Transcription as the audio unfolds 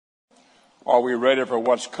Are we ready for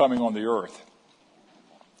what's coming on the earth?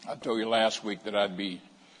 I told you last week that I'd be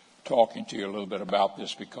talking to you a little bit about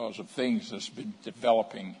this because of things that's been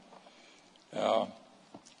developing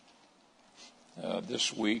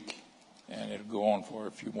this week, and it'll go on for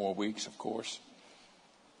a few more weeks, of course.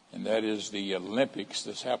 And that is the Olympics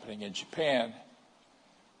that's happening in Japan.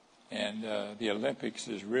 And the Olympics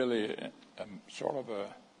is really sort of a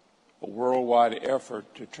worldwide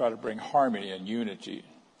effort to try to bring harmony and unity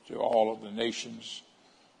to all of the nations,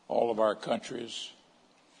 all of our countries,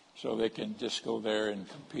 so they can just go there and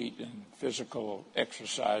compete in physical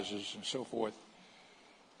exercises and so forth.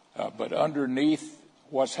 But underneath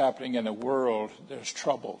what's happening in the world, there's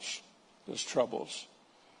troubles. There's troubles.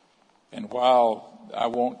 And while I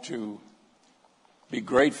want to be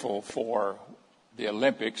grateful for the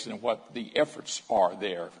Olympics and what the efforts are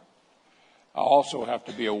there, I also have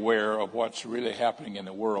to be aware of what's really happening in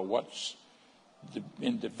the world. What's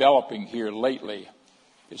been developing here lately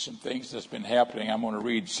is some things that's been happening. I'm going to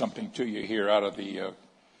read something to you here out of the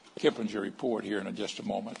Kiplinger report here in just a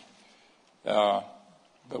moment. But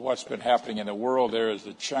what's been happening in the world there is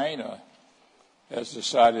that China has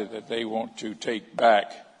decided that they want to take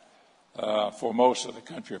back Formosa, the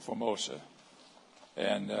country of Formosa.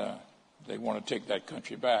 And they want to take that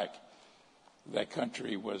country back. That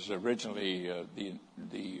country was originally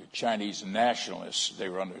the Chinese nationalists. They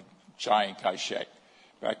were under Chiang Kai-shek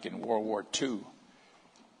back in World War II.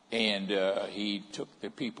 And he took the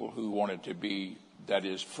people who wanted to be, that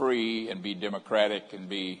is, free and be democratic and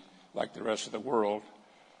be like the rest of the world.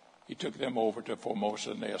 He took them over to Formosa,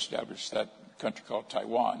 and they established that country called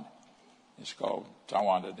Taiwan. It's called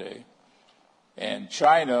Taiwan today. And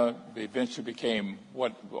China eventually became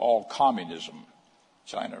what we call communism.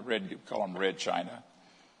 China, you call them Red China.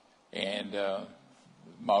 And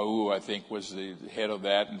Mao, I think, was the head of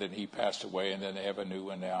that, and then he passed away, and then they have a new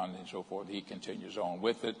one now, and so forth. He continues on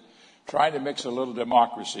with it, trying to mix a little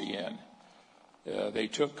democracy in. They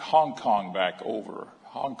took Hong Kong back over.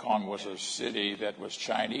 Hong Kong was a city that was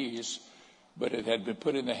Chinese, but it had been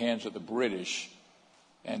put in the hands of the British,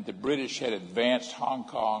 and the British had advanced Hong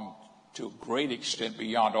Kong to a great extent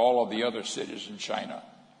beyond all of the other cities in China.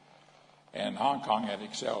 And Hong Kong had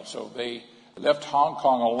excelled. So they left Hong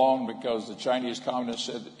Kong alone because the Chinese communists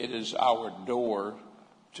said it is our door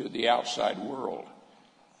to the outside world.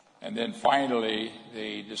 And then finally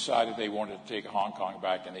they decided they wanted to take Hong Kong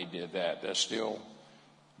back, and they did that. There's still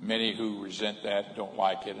many who resent that, don't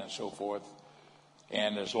like it, and so forth.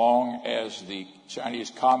 And as long as the Chinese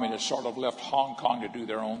communists sort of left Hong Kong to do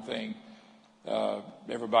their own thing,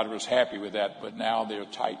 everybody was happy with that. But now they're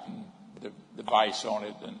tightening the vice on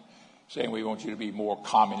it and saying, we want you to be more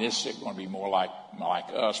communistic, we want to be more like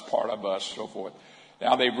us, part of us, so forth.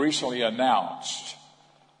 Now, they've recently announced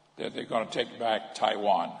that they're going to take back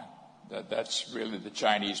Taiwan. That's really the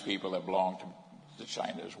Chinese people that belong to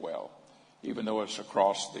China as well, even though it's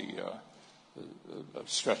across the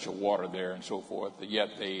stretch of water there and so forth, yet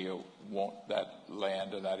they want that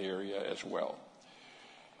land and that area as well.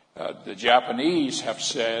 The Japanese have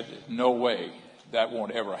said, no way, that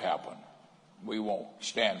won't ever happen. We won't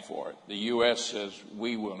stand for it. The U.S. says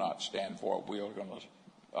we will not stand for it. We are going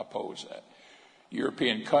to oppose that.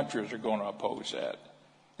 European countries are going to oppose that.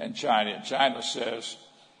 And China says,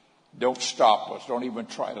 don't stop us. Don't even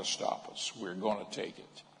try to stop us. We're going to take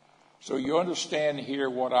it. So you understand here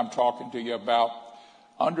what I'm talking to you about.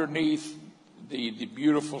 Underneath the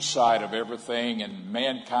beautiful side of everything and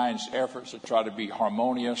mankind's efforts to try to be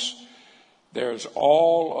harmonious, there's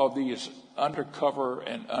all of these undercover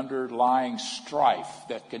and underlying strife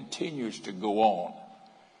that continues to go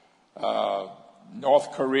on.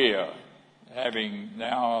 North Korea having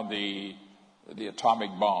now the atomic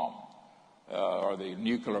bomb, or the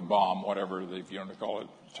nuclear bomb, whatever, if you want to call it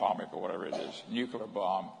atomic or whatever it is, nuclear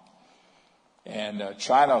bomb. And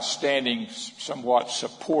China standing somewhat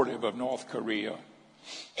supportive of North Korea.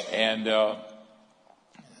 And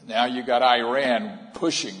now you got Iran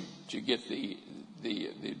pushing to get the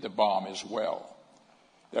bomb as well.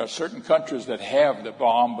 There are certain countries that have the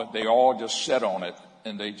bomb, but they all just sit on it,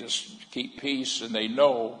 and they just keep peace, and they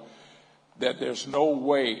know that there's no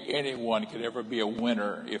way anyone could ever be a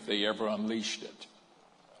winner if they ever unleashed it.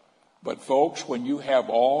 But folks, when you have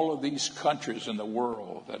all of these countries in the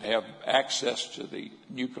world that have access to the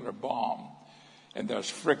nuclear bomb, and there's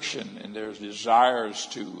friction, and there's desires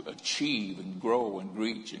to achieve and grow and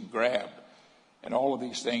reach and grab, and all of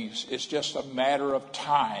these things, it's just a matter of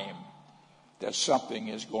time that something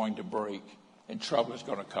is going to break and trouble is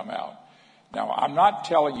going to come out. Now, I'm not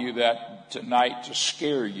telling you that tonight to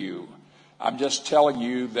scare you. I'm just telling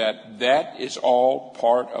you that that is all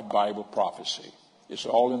part of Bible prophecy. It's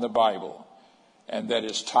all in the Bible. and that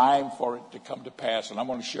it's time for it to come to pass. And I'm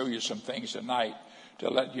going to show you some things tonight to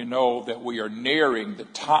let you know that we are nearing the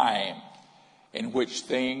time in which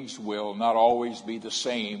things will not always be the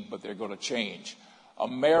same, but they're going to change.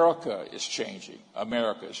 America is changing.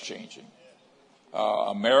 America is changing.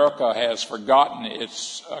 America has forgotten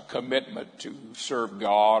its commitment to serve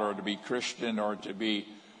God or to be Christian or to be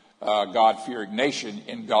a God-fearing nation.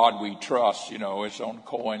 In God we trust, its own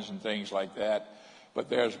coins and things like that. But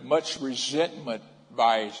there's much resentment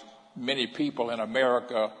by many people in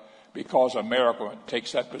America because America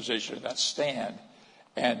takes that position, that stand,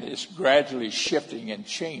 and it's gradually shifting and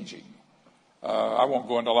changing. I won't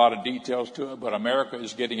go into a lot of details to it, but America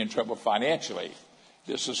is getting in trouble financially.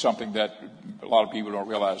 This is something that a lot of people don't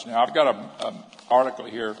realize. Now, I've got an article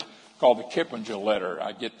here called the Kiplinger Letter.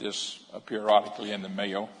 I get this periodically in the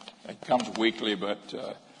mail. It comes weekly, but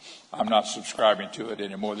I'm not subscribing to it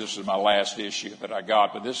anymore. This is my last issue that I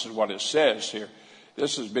got, but this is what it says here.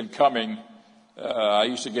 This has been coming. I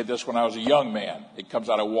used to get this when I was a young man. It comes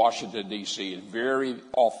out of Washington, D.C. It's very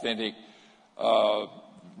authentic.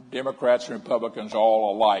 Democrats and Republicans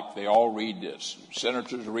all alike. They all read this.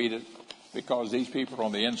 Senators read it because these people are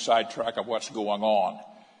on the inside track of what's going on.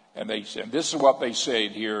 And this is what they say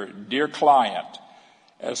here. Dear client,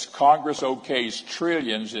 as Congress okays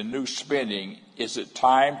trillions in new spending, is it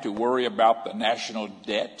time to worry about the national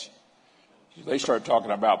debt? They started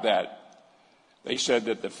talking about that. They said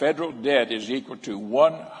that the federal debt is equal to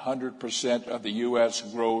 100% of the U.S.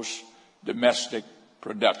 gross domestic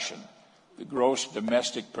production. The gross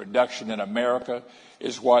domestic production in America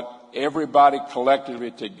is what everybody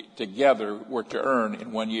collectively together were to earn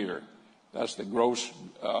in 1 year. That's the gross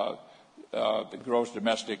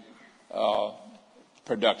domestic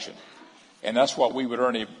production. And that's what we would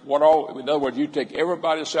earn. In other words, you take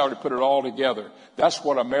everybody's salary, put it all together. That's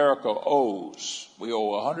what America owes. We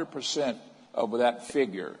owe 100% of that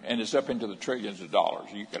figure, and it's up into the trillions of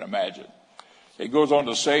dollars, you can imagine. It goes on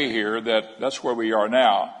to say here that that's where we are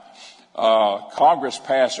now. Congress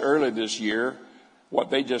passed early this year what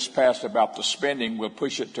they just passed about the spending will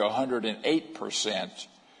push it to 108%.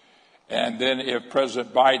 And then if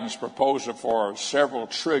President Biden's proposal for several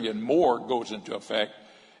trillion more goes into effect,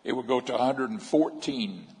 it will go to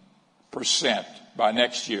 114% by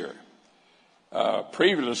next year.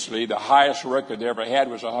 Previously, the highest record they ever had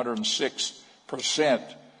was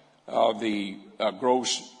 106% of the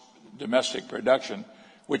gross domestic production,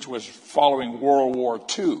 which was following World War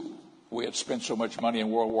II. We had spent so much money in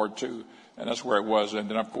World War II, and that's where it was. And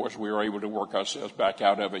then, of course, we were able to work ourselves back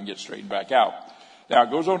out of it and get straightened back out. Now,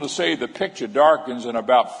 it goes on to say the picture darkens in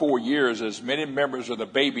about 4 years as many members of the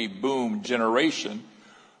baby boom generation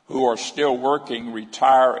who are still working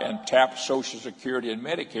retire and tap Social Security and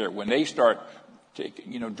Medicare. When they start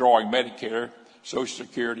drawing Medicare, Social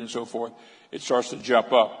Security, and so forth, it starts to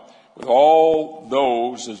jump up. With all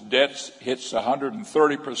those, as debt hits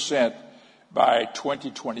 130% by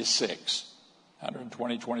 2026,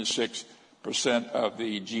 126% of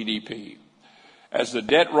the GDP. As the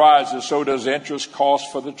debt rises, so does interest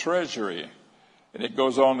cost for the Treasury. And it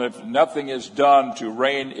goes on, if nothing is done to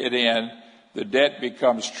rein it in, the debt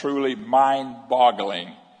becomes truly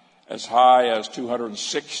mind-boggling, as high as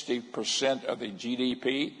 260% of the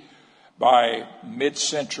GDP by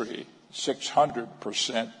mid-century,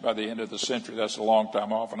 600% by the end of the century. That's a long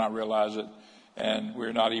time off, and I realize it, and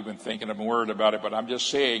we're not even thinking of a word about it, but I'm just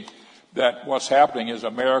saying that what's happening is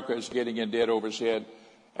America is getting in debt over its head,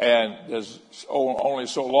 and there's only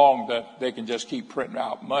so long that they can just keep printing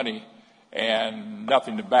out money and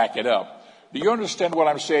nothing to back it up. Do you understand what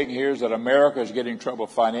I'm saying here is that America is getting in trouble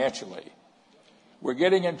financially? We're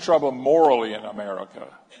getting in trouble morally in America.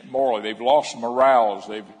 Morally, they've lost morals.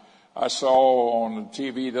 I saw on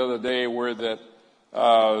TV the other day where that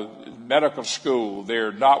medical school,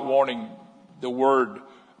 they're not wanting the word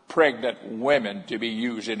pregnant women to be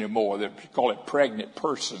used anymore. They call it pregnant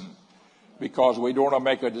person because we don't want to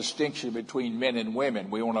make a distinction between men and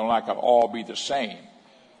women. We want to all be the same.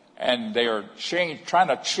 And they are trying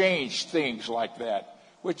to change things like that,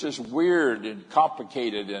 which is weird and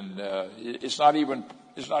complicated, and it's not even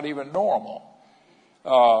normal.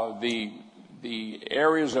 The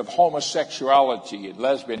areas of homosexuality and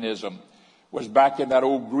lesbianism was back in that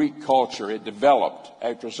old Greek culture. It developed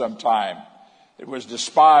after some time. It was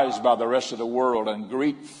despised by the rest of the world, and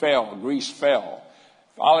Greece fell.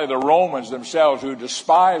 Finally, the Romans themselves, who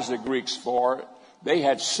despised the Greeks for it, they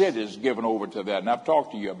had cities given over to that. And I've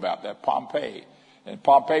talked to you about that, Pompeii. And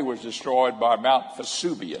Pompeii was destroyed by Mount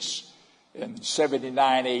Vesuvius in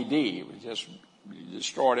 79 A.D. It just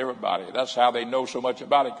destroyed everybody. That's how they know so much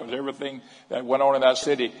about it, because everything that went on in that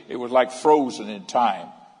city, it was like frozen in time.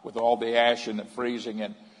 with all the ash and the freezing,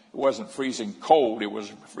 and it wasn't freezing cold, it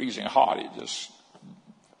was freezing hot. It just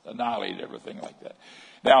annihilated everything like that.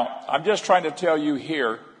 Now, I'm just trying to tell you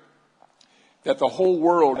here that the whole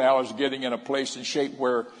world now is getting in a place and shape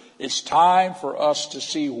where it's time for us to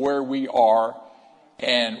see where we are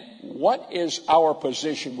and what is our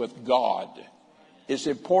position with God. It's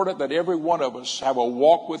important that every one of us have a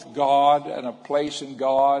walk with God and a place in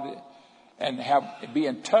God and be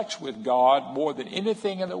in touch with God more than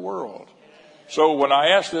anything in the world. So when I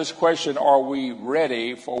ask this question, are we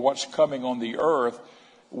ready for what's coming on the earth?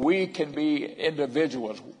 We can be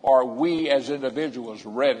individuals. Are we as individuals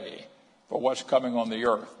ready for what's coming on the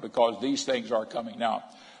earth? Because these things are coming. Now,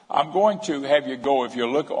 I'm going to have you go, if you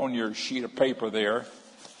look on your sheet of paper there,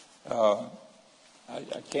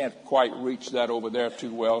 I can't quite reach that over there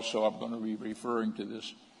too well, so I'm going to be referring to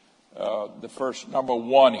this. The first, number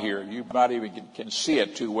 1 here, you not even can see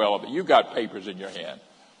it too well, but you got papers in your hand.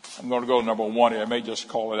 I'm going to go to number 1 here. I may just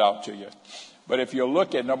call it out to you. But if you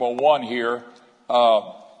look at number 1 here,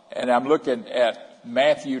 and I'm looking at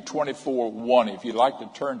Matthew 24:1. If you'd like to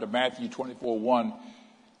turn to Matthew 24:1,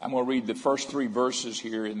 I'm going to read the first 3 verses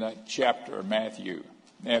here in that chapter of Matthew.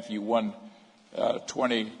 Matthew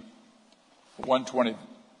 1:20.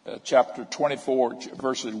 Chapter 24,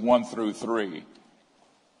 verses 1 through 3.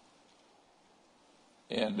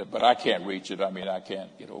 But I can't reach it. I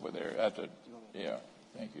can't get over there. Yeah,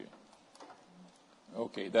 thank you.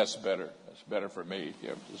 Okay, that's better. That's better for me. If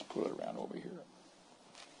you just pull it around over here.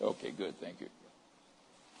 Okay, good. Thank you.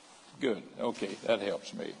 Good. Okay, that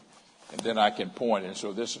helps me. And then I can point. And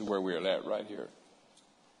so this is where we're at right here.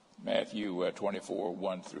 Matthew 24,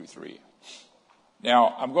 1 through 3.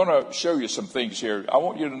 Now, I'm going to show you some things here. I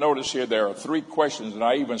want you to notice here there are 3 questions, and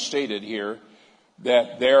I even stated here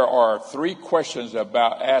that there are 3 questions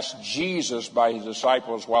asked Jesus by his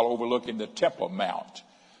disciples while overlooking the Temple Mount.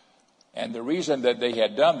 And the reason that they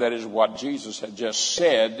had done that is what Jesus had just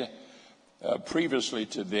said previously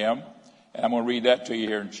to them. And I'm going to read that to you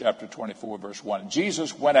here in chapter 24, verse 1.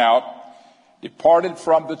 Jesus went out, departed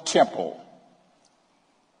from the temple,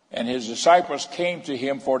 and his disciples came to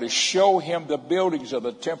him to show him the buildings of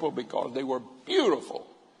the temple because they were beautiful,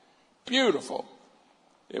 beautiful.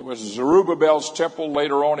 It was Zerubbabel's temple.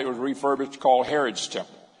 Later on, it was refurbished, called Herod's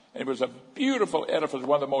temple. And it was a beautiful edifice,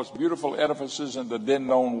 one of the most beautiful edifices in the then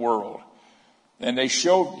known world. And they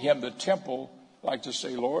showed him the temple, like to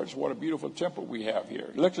say, Lord, what a beautiful temple we have here.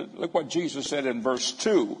 Look what Jesus said in verse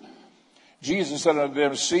 2. Jesus said unto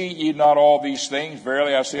them, see ye not all these things?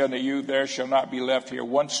 Verily I say unto you, there shall not be left here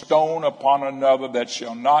one stone upon another that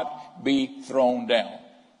shall not be thrown down.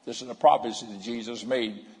 This is a prophecy that Jesus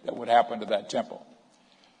made that would happen to that temple.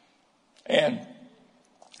 And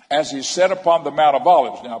as he sat upon the Mount of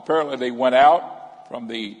Olives, now apparently they went out from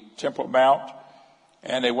the Temple Mount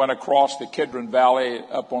and they went across the Kidron Valley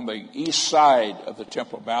up on the east side of the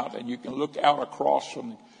Temple Mount, and you can look out across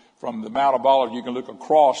from the Mount of Olives, you can look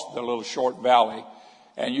across the little short valley,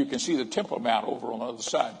 and you can see the Temple Mount over on the other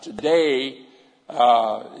side. Today,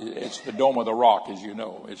 it's the Dome of the Rock, as you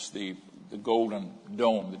know. It's the golden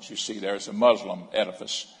dome that you see there. It's a Muslim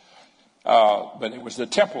edifice. But it was the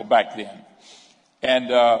temple back then.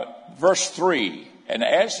 And verse 3, and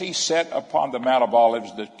as he sat upon the Mount of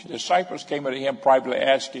Olives, the disciples came unto him privately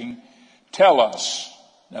asking, tell us,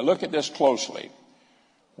 now look at this closely,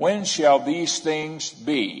 when shall these things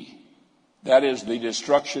be? That is the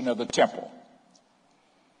destruction of the temple.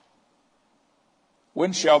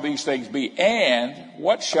 When shall these things be? And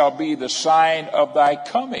what shall be the sign of thy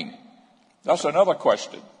coming? That's another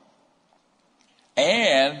question.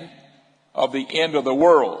 And of the end of the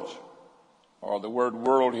world. Or the word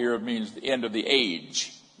world here means the end of the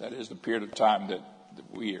age. That is the period of time that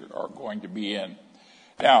we are going to be in.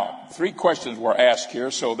 Now, 3 questions were asked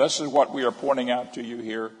here, so this is what we are pointing out to you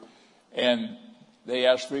here. And they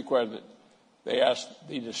asked 3 questions. They asked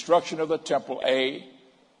the destruction of the temple, A,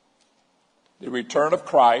 the return of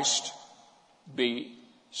Christ, B,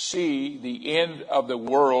 C, the end of the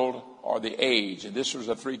world or the age. And this was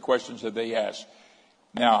the 3 questions that they asked.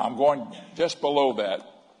 Now, I'm going just below that.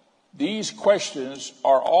 These questions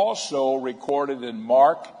are also recorded in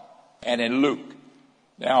Mark and in Luke.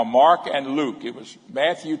 Now, Mark and Luke, it was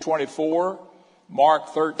Matthew 24, Mark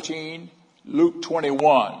 13, Luke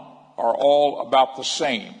 21 are all about the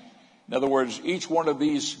same. In other words, each one of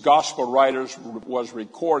these gospel writers was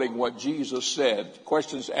recording what Jesus said.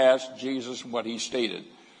 Questions asked Jesus and what he stated.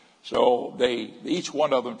 So each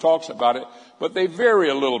one of them talks about it, but they vary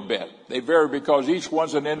a little bit. They vary because each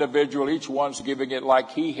one's an individual. Each one's giving it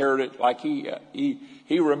like he heard it, like he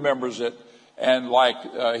remembers it, and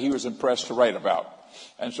like he was impressed to write about.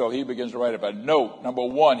 And so he begins to write about it. Note, number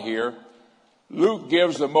one here, Luke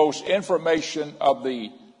gives the most information of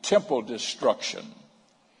the temple destruction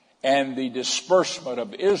and the disbursement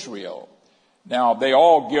of Israel. Now, they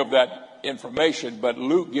all give that information, but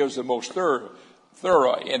Luke gives the most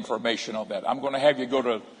thorough information on that. I'm going to have you go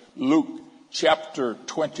to Luke chapter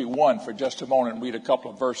 21 for just a moment and read a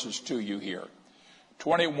couple of verses to you here.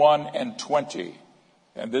 21 and 20.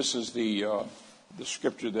 And this is the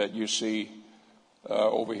scripture that you see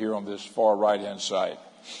over here on this far right-hand side.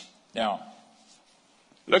 Now,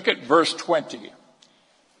 look at verse 20.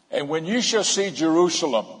 And when you shall see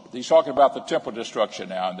Jerusalem, he's talking about the temple destruction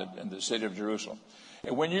now in the city of Jerusalem.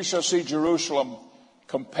 And when you shall see Jerusalem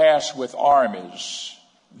compassed with armies,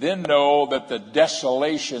 then know that the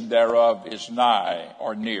desolation thereof is nigh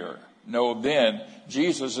or near. Know then,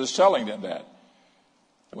 Jesus is telling them that.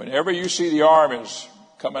 Whenever you see the armies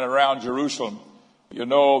coming around Jerusalem, you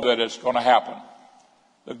know that it's going to happen.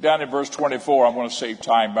 Look down at verse 24. I'm going to save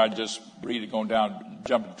time by just going down,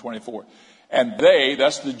 jumping to 24. And they,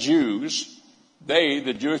 that's the Jews, they,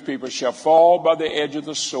 the Jewish people, shall fall by the edge of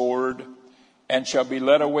the sword and shall be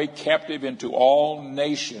led away captive into all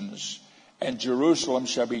nations, and Jerusalem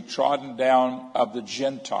shall be trodden down of the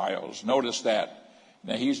Gentiles. Notice that.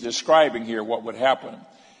 Now he's describing here what would happen.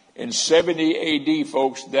 In 70 AD,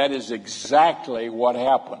 folks, that is exactly what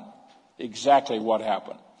happened. Exactly what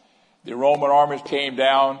happened. The Roman armies came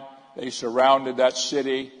down. They surrounded that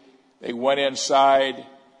city. They went inside.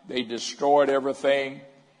 They destroyed everything.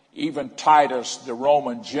 Even Titus, the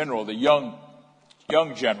Roman general, the young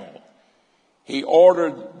general, he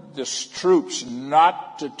ordered the troops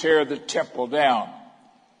not to tear the temple down.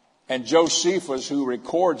 And Josephus, who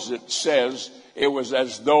records it, says it was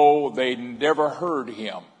as though they never heard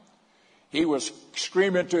him. He was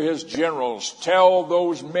screaming to his generals, tell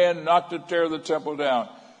those men not to tear the temple down.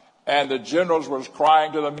 And the generals was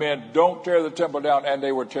crying to the men, don't tear the temple down. And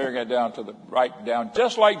they were tearing it down right down,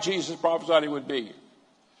 just like Jesus prophesied it would be.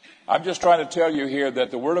 I'm just trying to tell you here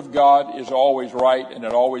that the word of God is always right and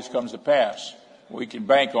it always comes to pass. We can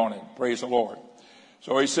bank on it. Praise the Lord.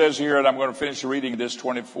 So he says here, and I'm going to finish reading this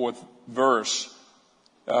 24th verse.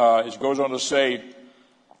 It goes on to say,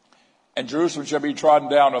 and Jerusalem shall be trodden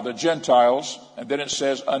down of the Gentiles. And then it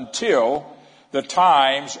says, until the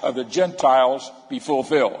times of the Gentiles be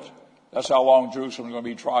fulfilled. That's how long Jerusalem is going to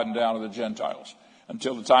be trodden down of the Gentiles,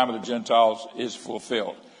 until the time of the Gentiles is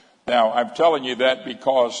fulfilled. Now, I'm telling you that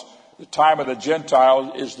because the time of the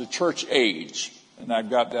Gentiles is the church age. And I've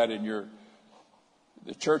got that in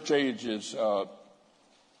the church age is,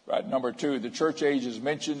 right, number 2. The church age is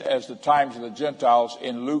mentioned as the times of the Gentiles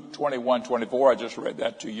in Luke 21:24. I just read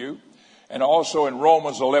that to you. And also in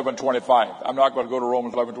Romans 11:25. I'm not going to go to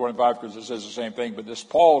Romans 11:25 because it says the same thing, but this is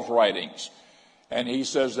Paul's writings. And he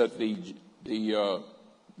says that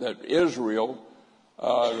that Israel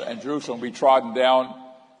and Jerusalem will be trodden down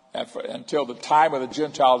until the time of the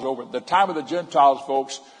Gentiles is over. The time of the Gentiles,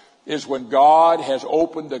 folks, is when God has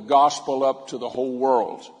opened the gospel up to the whole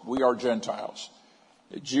world. We are Gentiles.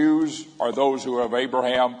 The Jews are those who are of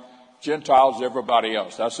Abraham. Gentiles, everybody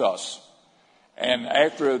else. That's us. And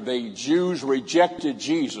after the Jews rejected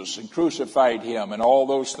Jesus and crucified him and all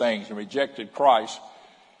those things and rejected Christ,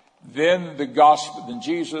 then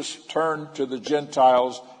Jesus turned to the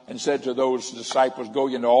Gentiles and said to those disciples, go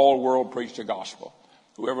into all the world, preach the gospel.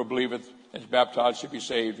 Whoever believeth and is baptized shall be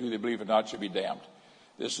saved. Who they believe not shall be damned.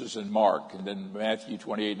 This is in Mark. And then Matthew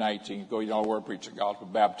 28:19, go into all the world, preach the gospel,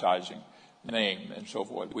 baptizing, name, and so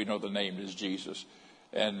forth. We know the name is Jesus.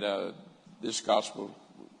 And this gospel,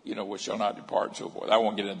 which shall not depart and so forth. I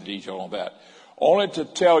won't get into detail on that. Only to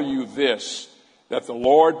tell you this, that the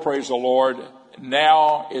Lord, praise the Lord,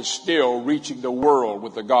 now is still reaching the world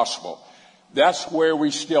with the gospel. That's where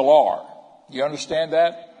we still are. You understand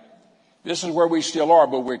that? This is where we still are,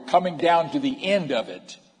 but we're coming down to the end of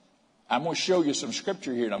it. I'm going to show you some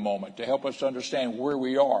scripture here in a moment to help us to understand where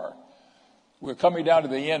we are. We're coming down to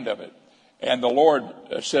the end of it. And the Lord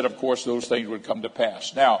said, of course, those things would come to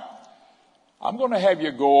pass. Now, I'm going to have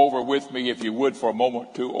you go over with me, if you would, for a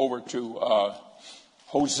moment, over to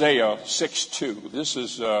Hosea 6:2. This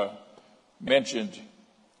is mentioned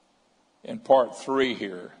in part 3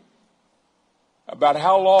 here. About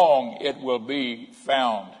how long it will be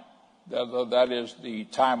found. That is the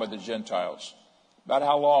time of the Gentiles. About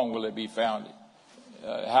how long will it be found?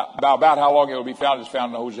 About how long it will be found is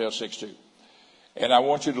found in Hosea 6:2. And I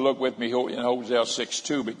want you to look with me in Hosea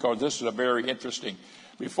 6:2 because this is a very interesting.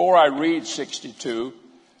 Before I read 62,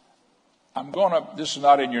 this is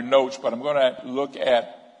not in your notes, but I'm going to look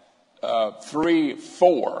at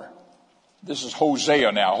 3:4. This is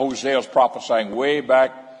Hosea now. Hosea is prophesying way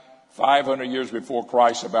back 500 years before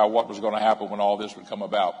Christ, about what was going to happen when all this would come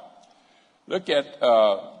about. Look at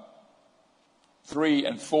 3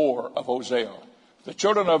 and 4 of Hosea. The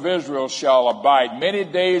children of Israel shall abide many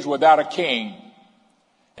days without a king,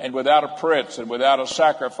 and without a prince, and without a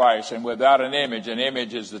sacrifice, and without an image. An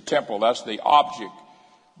image is the temple. That's the object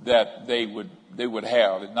that they would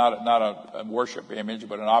have. Not a worship image,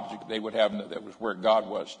 but an object they would have that was where God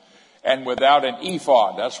was. And without an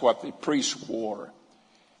ephod. That's what the priests wore.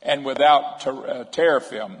 And without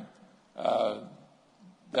teraphim.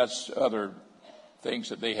 That's other things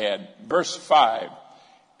that they had. Verse 5.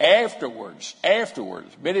 Afterwards,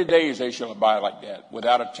 many days they shall abide like that,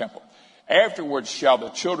 without a temple. Afterwards shall the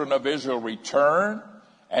children of Israel return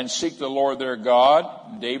and seek the Lord their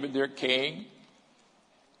God, David their king,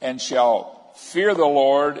 and shall fear the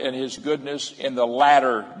Lord and his goodness in the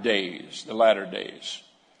latter days.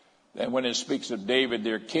 Then when it speaks of David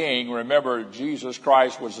their king, remember Jesus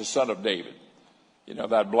Christ was the son of David. You know,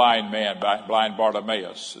 that blind man, blind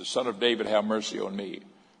Bartimaeus, the son of David, have mercy on me.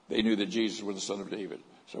 They knew that Jesus was the son of David.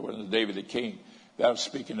 So when it was David the king, that was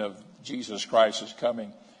speaking of Jesus Christ's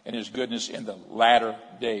coming and his goodness in the latter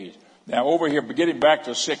days. Now over here, getting back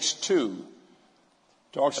to 6:2,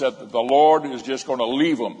 talks that the Lord is just going to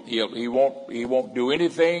leave them. He won't do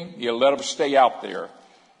anything. He'll let them stay out there.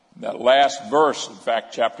 That last verse, in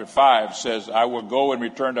fact, chapter 5 says, I will go and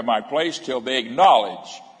return to my place till they acknowledge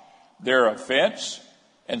their offense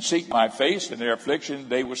and seek my face, and their affliction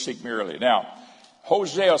they will seek me early. Now,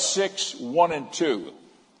 Hosea 6:1 and 2.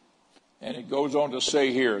 And it goes on to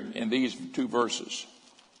say here in these two verses,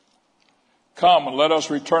 come and let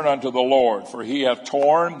us return unto the Lord, for he hath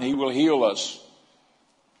torn, he will heal us.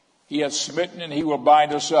 He hath smitten, and he will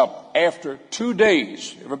bind us up. After 2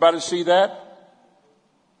 days, everybody see that?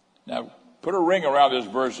 Now, put a ring around this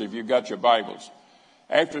verse if you've got your Bibles.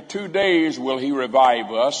 After 2 days will he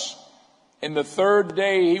revive us. In the third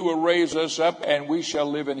day he will raise us up, and we shall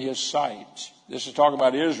live in his sight. This is talking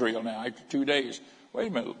about Israel now, after 2 days. Wait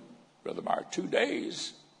a minute, Brother Mark, 2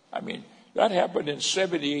 days? I mean, that happened in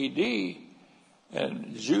 70 A.D.,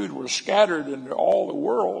 and Jews were scattered in all the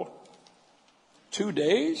world. 2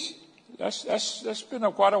 days? That's been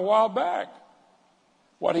quite a while back.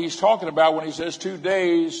 What he's talking about when he says 2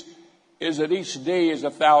 days is that each day is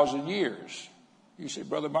 1,000 years. You say,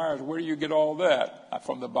 Brother Myers, where do you get all that?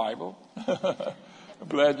 From the Bible. I'm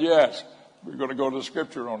glad you asked. We're going to go to the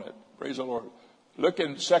scripture on it. Praise the Lord. Look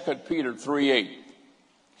in 2 Peter 3:8.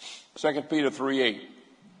 2 Peter 3:8.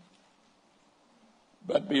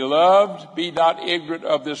 But beloved, be not ignorant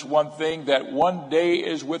of this one thing, that one day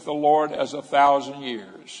is with the Lord as 1,000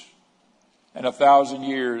 years, and 1,000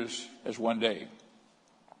 years as 1 day.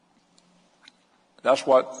 That's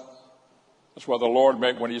what the Lord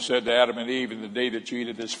meant when he said to Adam and Eve, in the day that you eat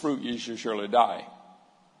of this fruit, you shall surely die.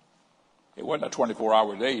 It wasn't a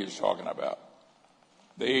 24-hour day he was talking about.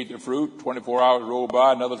 They ate the fruit, 24 hours rolled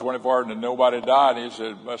by, another 24 hours, and nobody died. And he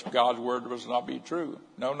said, God's word must not be true.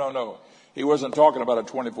 No. He wasn't talking about a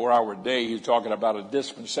 24-hour day. He was talking about a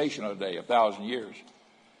dispensational day, 1,000 years.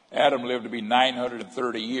 Adam lived to be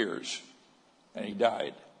 930 years, and he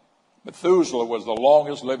died. Methuselah was the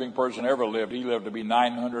longest living person ever lived. He lived to be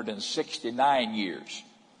 969 years.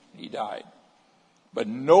 He died. But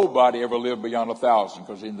nobody ever lived beyond 1,000,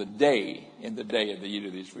 because in the day that you eat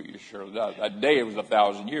of these fruit, you surely die. That day was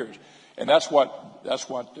 1,000 years. And that's what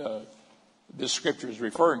this scripture is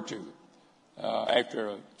referring to.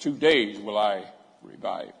 After 2 days will I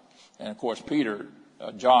revive. And of course, Peter's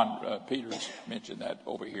mentioned that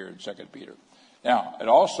over here in 2 Peter. Now, it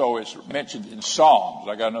also is mentioned in Psalms.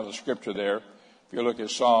 I got another scripture there. If you look at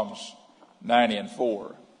Psalms 90 and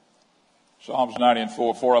 4. Psalms 90 and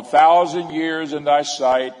 4. For 1,000 years in thy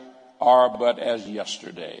sight are but as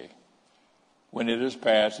yesterday, when it is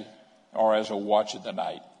past, or as a watch in the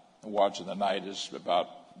night. A watch in the night is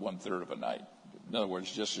about 1/3 of a night. In other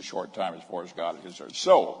words, just a short time as far as God is concerned.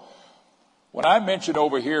 So, when I mentioned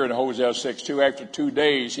over here in Hosea 6:2, after 2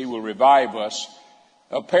 days he will revive us,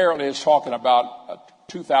 apparently it's talking about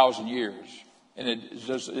 2,000 years. And it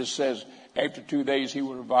says, after 2 days he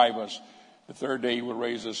will revive us. The third day he will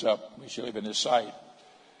raise us up. We shall live in his sight.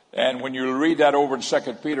 And when you read that over in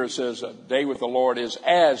 2 Peter, it says, a day with the Lord is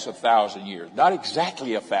as 1,000 years. Not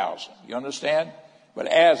exactly 1,000. You understand? But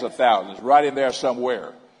as 1,000. It's right in there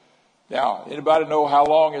somewhere. Now, anybody know how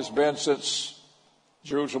long it's been since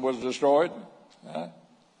Jerusalem was destroyed?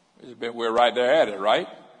 We're right there at it, right?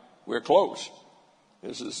 We're close.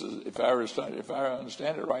 This is, if I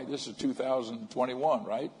understand it right, this is 2021,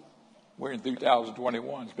 right? We're in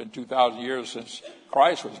 2021. It's been 2,000 years since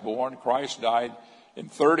Christ was born. Christ died in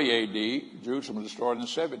 30 A.D. Jerusalem was destroyed in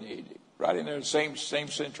 70 A.D. right in there, same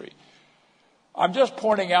century. I'm just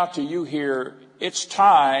pointing out to you here, it's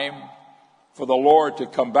time for the Lord to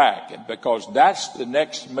come back, and because that's the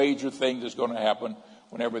next major thing that's going to happen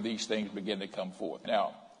whenever these things begin to come forth.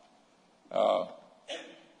 Now,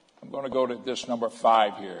 I'm going to go to this number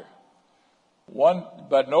 5 here.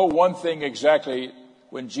 But know one thing exactly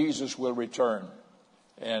when Jesus will return.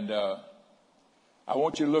 And I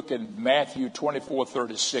want you to look at Matthew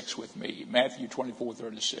 24:36 with me. Matthew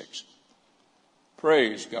 24:36.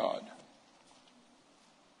 Praise God.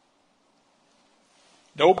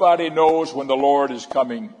 Nobody knows when the Lord is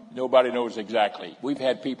coming. Nobody knows exactly. We've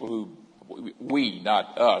had people who,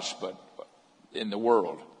 not us, but in the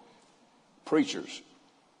world, preachers,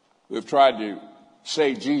 who have tried to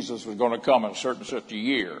say Jesus was going to come in a certain such a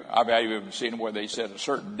year. I've even seen them where they said a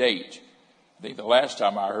certain date. I think the last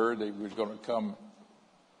time I heard they was going to come,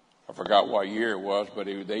 I forgot what year it was, but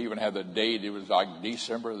they even had the date. It was like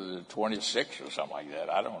December the 26th or something like that.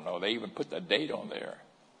 I don't know. They even put the date on there.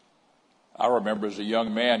 I remember as a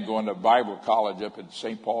young man going to Bible college up in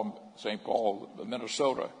St. Paul,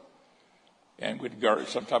 Minnesota. And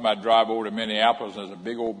sometime I'd drive over to Minneapolis, and there's a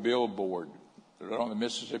big old billboard on the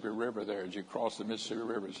Mississippi River there. As you cross the Mississippi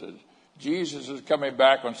River, it says, Jesus is coming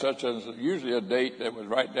back on such as usually a date that was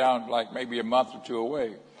right down like maybe a month or two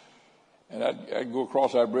away. And I'd go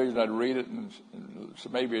across that bridge and I'd read it, and so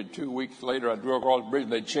maybe 2 weeks later I'd go across the bridge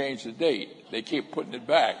and they'd change the date. They keep putting it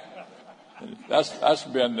back. And that's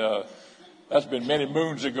been many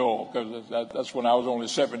moons ago, because that's when I was only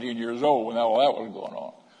 17 years old when all that was going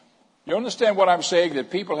on. You understand what I'm saying? That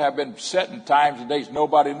people have been setting times and dates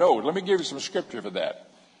nobody knows. Let me give you some scripture for that.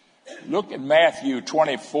 Look at Matthew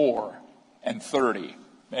 24:30.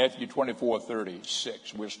 Matthew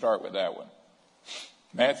 24:36. We'll start with that one.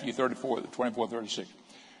 Matthew 24:36.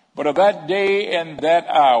 But of that day and that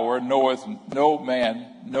hour knoweth no man,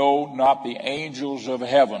 no, not the angels of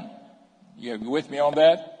heaven. You with me on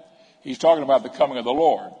that? He's talking about the coming of the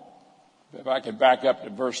Lord. If I can back up to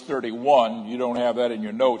verse 31, you don't have that in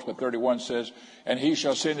your notes, but 31 says, and he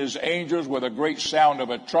shall send his angels with a great sound of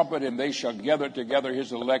a trumpet, and they shall gather together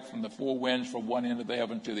his elect from the four winds, from one end of the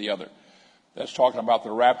heaven to the other. That's talking about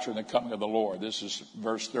the rapture and the coming of the Lord. This is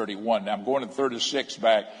verse 31. Now I'm going to 36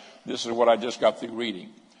 back. This is what I just got through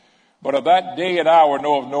reading. But of that day and hour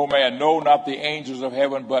knoweth no man, no, not the angels of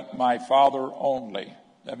heaven, but my Father only.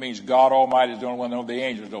 That means God Almighty is the only one that knows. The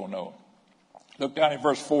angels don't know. Look down in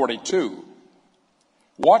verse 42.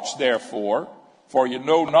 Watch therefore, for you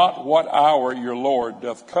know not what hour your Lord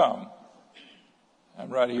doth come. I'm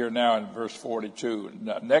right here now in verse 42.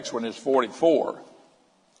 Next one is 44.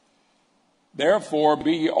 Therefore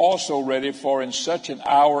be ye also ready, for in such an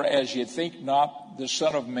hour as ye think not, the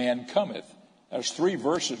Son of Man cometh. There's 3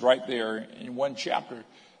 verses right there in one chapter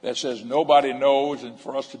that says nobody knows, and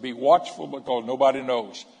for us to be watchful because nobody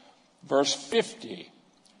knows. Verse 50.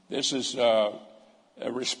 This is a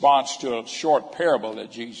response to a short parable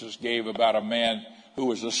that Jesus gave about a man who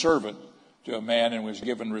was a servant to a man and was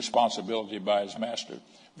given responsibility by his master.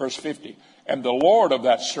 Verse 50. And the Lord of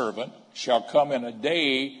that servant shall come in a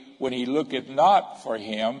day when he looketh not for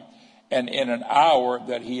him, and in an hour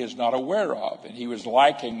that he is not aware of. And he was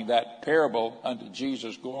likening that parable unto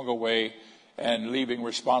Jesus going away and leaving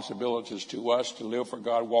responsibilities to us to live for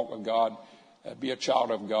God, walk with God, be a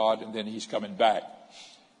child of God, and then he's coming back.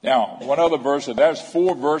 Now, one other verse, and there's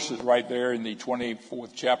 4 verses right there in the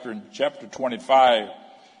 24th chapter. In chapter 25,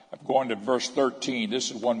 I'm going to verse 13.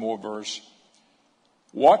 This is one more verse.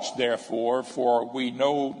 Watch therefore, for we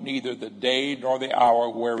know neither the day nor the hour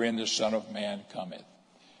wherein the Son of Man cometh.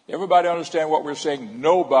 Everybody understand what we're saying?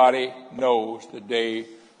 Nobody knows the day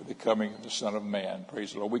of the coming of the Son of Man.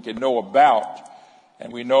 Praise the Lord. We can know about,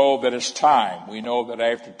 and we know that it's time. We know that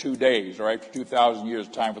after 2 days or after 2,000 years,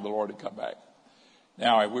 it's time for the Lord to come back.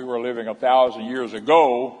 Now, if we were living 1,000 years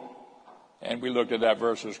ago, and we looked at that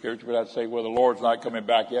verse of Scripture, we'd have to say, well, the Lord's not coming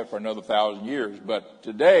back yet for another 1,000 years. But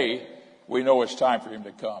today, we know it's time for him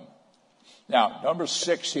to come. Now, number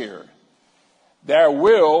 6 here. There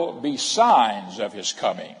will be signs of his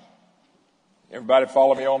coming. Everybody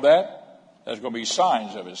follow me on that? There's going to be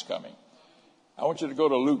signs of his coming. I want you to go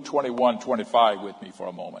to Luke 21:25 with me for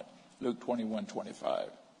a moment. Luke 21:25.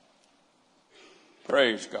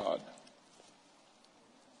 Praise God.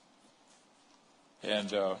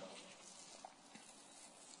 And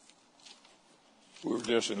we were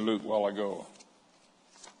just in Luke a while ago.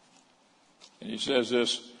 And he says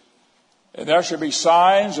this, and there shall be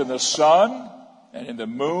signs in the sun and in the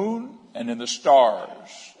moon and in the stars,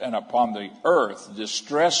 and upon the earth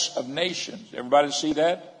distress of nations. Everybody see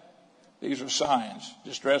that? These are signs,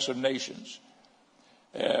 distress of nations.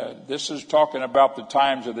 This is talking about the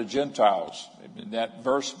times of the Gentiles. That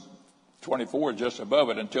verse 24 is just above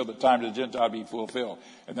it, until the times of the Gentiles be fulfilled.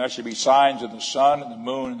 And there should be signs in the sun and the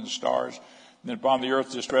moon and the stars. And then upon the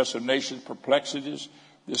earth, distress of nations, perplexities,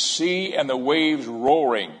 the sea and the waves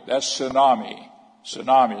roaring. That's tsunami.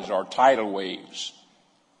 Tsunamis are tidal waves.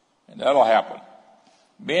 And that'll happen.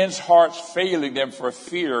 Men's hearts failing them for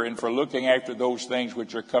fear and for looking after those things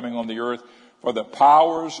which are coming on the earth, for the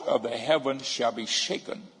powers of the heavens shall be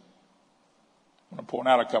shaken. I'm going to point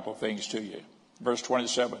out a couple of things to you. Verse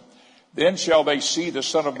 27. Then shall they see the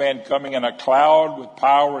Son of Man coming in a cloud with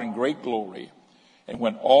power and great glory. And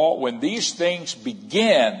when these things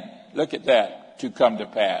begin, look at that, to come to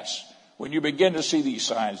pass. When you begin to see these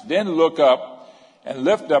signs, then look up and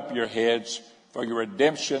lift up your heads, for your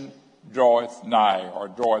redemption draweth nigh, or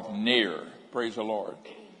draweth near. Praise the Lord.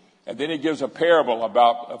 And then he gives a parable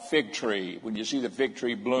about a fig tree. When you see the fig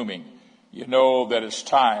tree blooming, you know that it's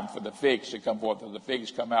time for the figs to come forth. The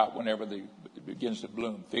figs come out whenever it begins to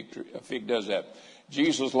bloom. A fig does that.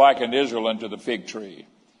 Jesus likened Israel unto the fig tree.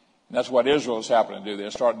 And that's what Israel is happening to do.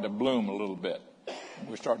 They're starting to bloom a little bit.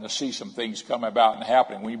 We're starting to see some things come about and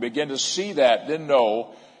happening. When you begin to see that, then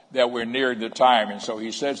know that we're nearing the time. And so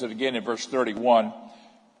he says it again in verse 31.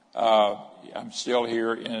 I'm still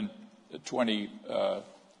here in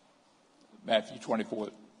Matthew 24.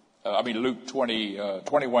 Luke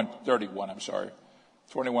 21:31. I'm sorry,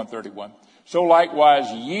 21:31. So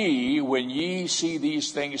likewise ye, when ye see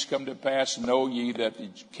these things come to pass, know ye that the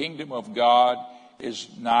kingdom of God is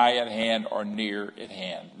nigh at hand, or near at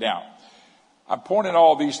hand. Now, I'm pointing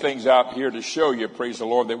all these things out here to show you, praise the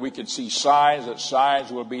Lord, that we can see signs, that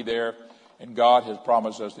signs will be there, and God has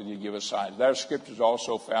promised us that he'll give us signs. There are scriptures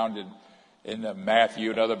also found in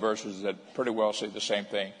Matthew and other verses that pretty well say the same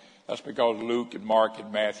thing. That's because Luke and Mark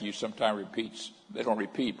and Matthew sometimes repeats. They don't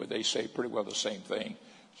repeat, but they say pretty well the same thing.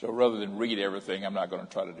 So rather than read everything, I'm not going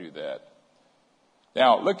to try to do that.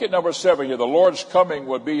 Now, look at number 7 here. The Lord's coming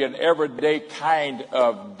will be an everyday kind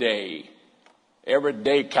of day.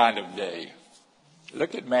 Everyday kind of day.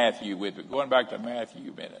 Look at Matthew with me. Going back to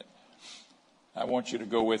Matthew a minute. I want you to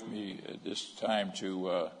go with me at this time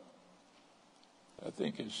to,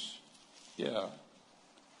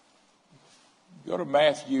 go to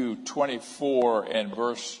Matthew 24 and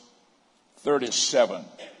verse 37.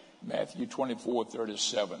 Matthew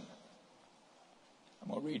 24:37. I'm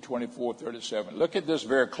going to read 24:37. Look at this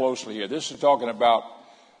very closely here. This is talking about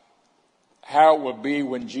how it will be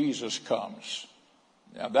when Jesus comes.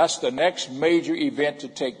 Now, that's the next major event to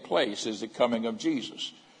take place, is the coming of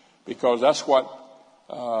Jesus, because that's what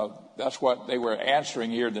they were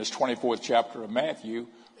answering here in this 24th chapter of Matthew.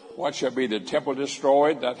 What shall be the temple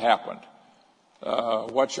destroyed? That happened.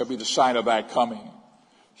 What shall be the sign of thy coming?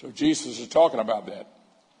 So Jesus is talking about that.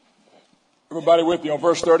 Everybody with me on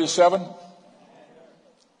verse 37?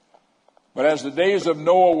 But as the days of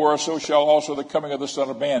Noah were, so shall also the coming of the Son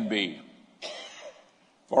of Man be.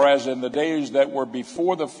 For as in the days that were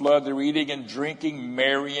before the flood, they were eating and drinking,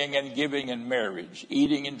 marrying and giving in marriage.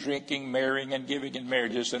 Eating and drinking, marrying and giving in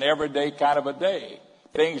marriage. It's an everyday kind of a day.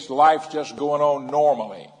 Life just going on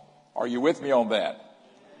normally. Are you with me on that?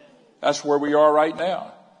 That's where we are right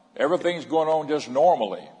now. Everything's going on just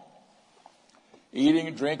normally.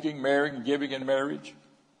 Eating, drinking, marrying, and giving in marriage.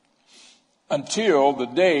 Until the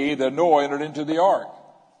day that Noah entered into the ark,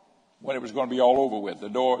 when it was going to be all over with.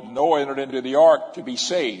 Noah entered into the ark to be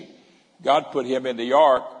saved. God put him in the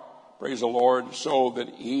ark, praise the Lord, so that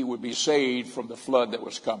he would be saved from the flood that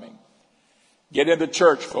was coming. Get in the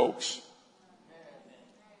church, folks.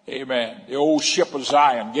 Amen. The old ship of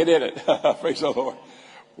Zion. Get in it. Praise the Lord.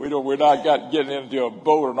 We're not getting into a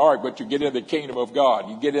boat or an ark, but you get in the kingdom of God.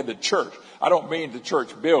 You get in the church. I don't mean the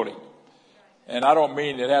church building. And I don't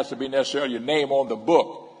mean it has to be necessarily your name on the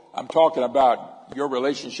book. I'm talking about your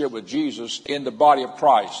relationship with Jesus in the body of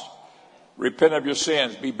Christ. Repent of your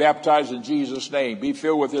sins. Be baptized in Jesus' name. Be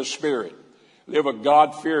filled with his Spirit. Live a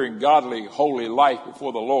God-fearing, godly, holy life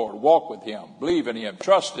before the Lord. Walk with him. Believe in him.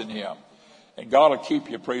 Trust in him. And God will keep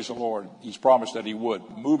you, praise the Lord. He's promised that he would.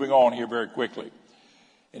 Moving on here very quickly.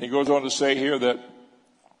 And he goes on to say here that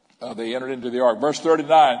they entered into the ark. Verse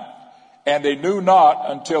 39, and they knew not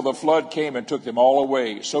until the flood came and took them all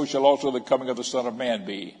away. So shall also the coming of the Son of Man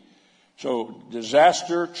be. So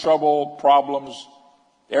disaster, trouble, problems,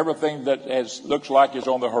 everything that looks like is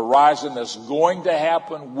on the horizon that's going to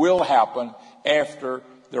happen will happen after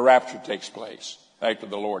the rapture takes place, after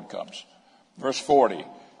the Lord comes. Verse 40,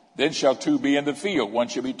 then shall two be in the field. One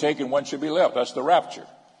shall be taken, one shall be left. That's the rapture.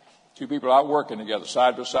 Two people out working together,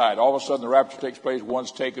 side by side. All of a sudden the rapture takes place.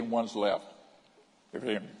 One's taken, one's left.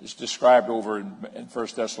 It's described over in 1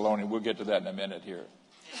 Thessalonians. We'll get to that in a minute here.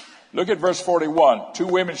 Look at verse 41. 2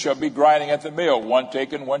 women shall be grinding at the mill. One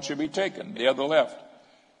taken, one shall be taken, the other left.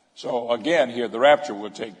 So again here, the rapture will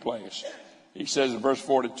take place. He says in verse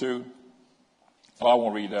 42, well, I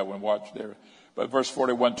won't read that one, watch there. But verse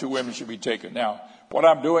 41, 2 women should be taken. Now, what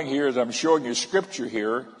I'm doing here is I'm showing you scripture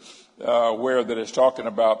here where that is talking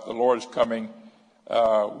about the Lord's coming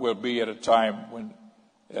will be at a time when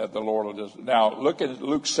the Lord will just. Now, look at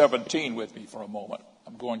Luke 17 with me for a moment.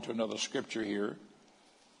 I'm going to another scripture here.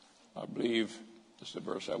 I believe this is the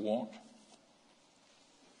verse I want.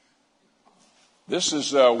 This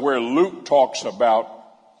is where Luke talks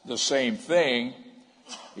about the same thing.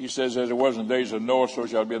 He says, as it was in the days of Noah, so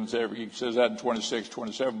shall it be in the day. He says that in 26,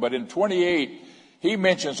 27. But in 28, he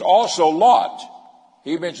mentions also Lot.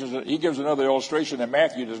 He gives another illustration that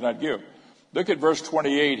Matthew does not give. Look at verse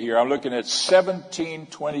 28 here. I'm looking at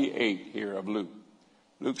 17:28 here of Luke.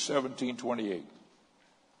 Luke 17:28.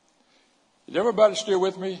 Is everybody still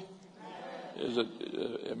with me? I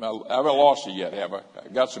haven't lost it yet, have I?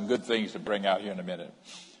 I've got some good things to bring out here in a minute.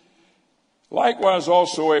 Likewise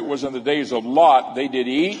also it was in the days of Lot. They did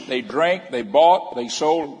eat, they drank, they bought, they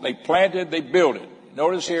sold, they planted, they builded.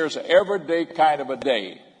 Notice here it's an everyday kind of a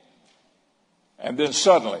day. And then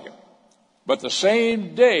suddenly, but the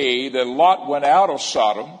same day that Lot went out of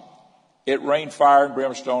Sodom, it rained fire and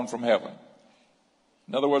brimstone from heaven.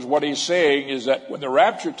 In other words, what he's saying is that when the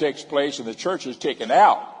rapture takes place and the church is taken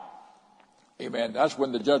out, amen, that's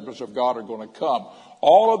when the judgments of God are going to come.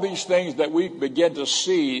 All of these things that we begin to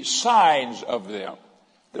see, signs of them.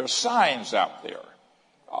 There are signs out there.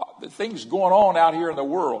 The things going on out here in the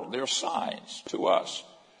world, they're signs to us.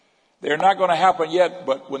 They're not going to happen yet,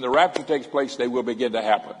 but when the rapture takes place, they will begin to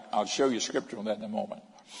happen. I'll show you scripture on that in a moment.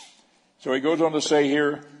 So he goes on to say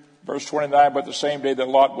here, verse 29, but the same day that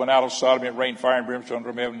Lot went out of Sodom, it rained fire and brimstone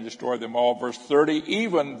from heaven and destroyed them all. Verse 30,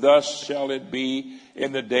 even thus shall it be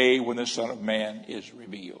in the day when the Son of Man is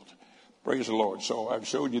revealed. Praise the Lord. So I've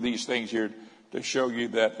showed you these things here to show you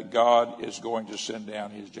that God is going to send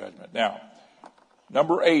down his judgment. Now,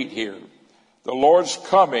 number 8 here, the Lord's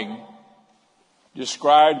coming,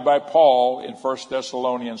 described by Paul in 1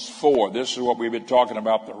 Thessalonians 4. This is what we've been talking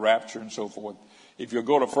about, the rapture and so forth. If you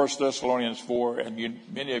go to 1 Thessalonians 4, and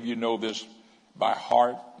many of you know this by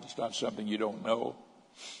heart, it's not something you don't know.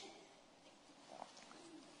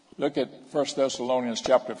 Look at 1 Thessalonians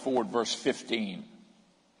chapter 4, verse 15.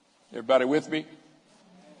 Everybody with me?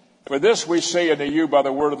 For this we say unto you by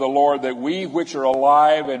the word of the Lord, that we which are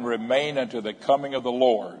alive and remain unto the coming of the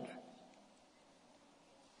Lord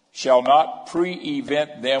shall not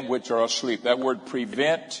pre-event them which are asleep. That word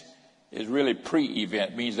prevent is really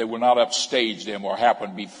pre-event, means they will not upstage them or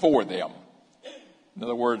happen before them. In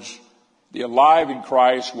other words, the alive in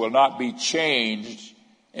Christ will not be changed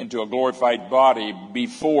into a glorified body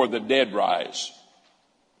before the dead rise.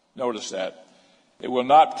 Notice that. It will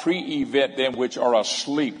not pre-event them which are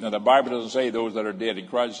asleep. Now, the Bible doesn't say those that are dead in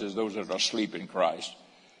Christ. It says those that are asleep in Christ.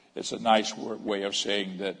 It's a nice way of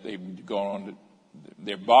saying that they've gone on,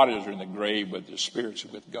 their bodies are in the grave, but their spirits are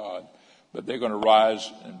with God. But they're going to rise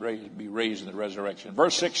and be raised in the resurrection.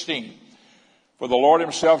 Verse 16, for the Lord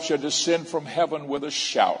himself shall descend from heaven with a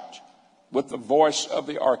shout, with the voice of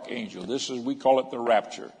the archangel. This is, we call it the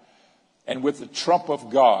rapture. And with the trump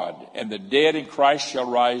of God, and the dead in Christ shall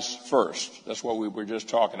rise first. That's what we were just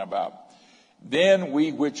talking about. Then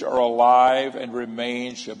we which are alive and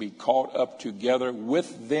remain shall be caught up together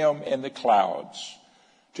with them in the clouds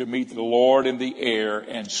to meet the Lord in the air,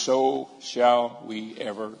 and so shall we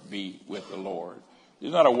ever be with the Lord.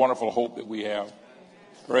 Isn't that a wonderful hope that we have?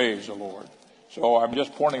 Praise the Lord. So I'm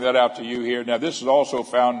just pointing that out to you here. Now, this is also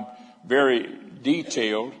found very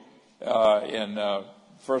detailed in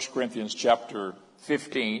 1 Corinthians chapter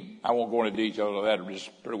 15. I won't go into detail of that. It's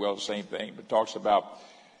pretty well the same thing, but talks about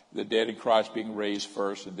the dead in Christ being raised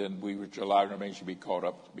first, and then we which are alive and remain shall be caught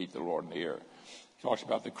up to meet the Lord in the air. It talks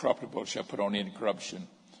about the corruptible shall put on incorruption,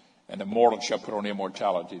 and the mortal shall put on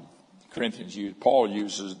immortality. Paul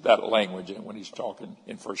uses that language when he's talking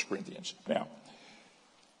in 1 Corinthians. Now,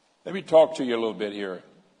 let me talk to you a little bit here.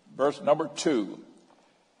 Verse number 2.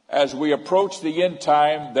 As we approach the end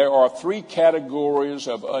time, there are 3 categories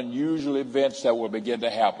of unusual events that will begin to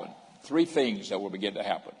happen. 3 things that will begin to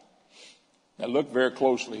happen. Now look very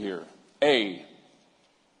closely here. A,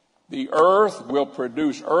 the earth will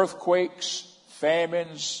produce earthquakes,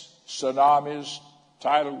 famines, tsunamis,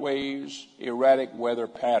 tidal waves, erratic weather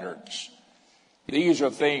patterns. These are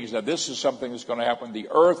things, now this is something that's going to happen. The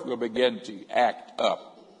earth will begin to act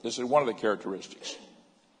up. This is one of the characteristics.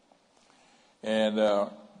 And I'm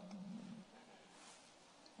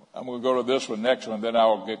going to go to this one, next one, then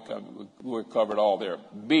we'll cover it all there.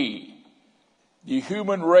 B, The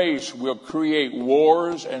human race will create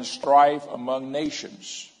wars and strife among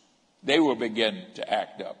nations. They will begin to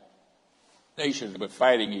act up. Nations will be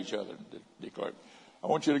fighting each other. Declare. I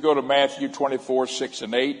want you to go to Matthew 24, 6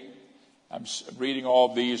 and 8. I'm reading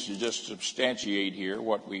all these to just substantiate here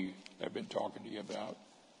what we have been talking to you about.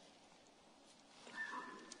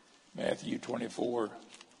 Matthew 24.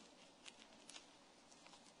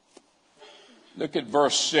 Look at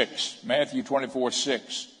verse 6. Matthew 24,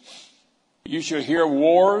 6. You shall hear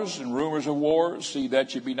wars and rumors of wars. See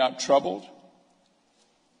that you be not troubled.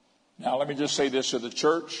 Now let me just say this to the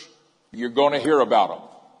church. You're going to hear about them.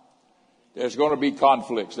 There's going to be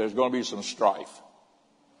conflicts. There's going to be some strife.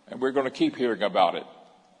 And we're going to keep hearing about it.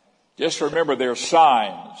 Just remember there are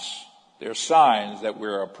signs. There are signs that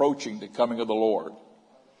we're approaching the coming of the Lord.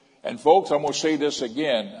 And folks, I'm going to say this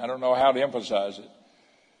again. I don't know how to emphasize it.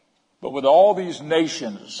 But with all these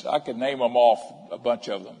nations, I could name them off, a bunch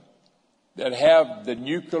of them, that have the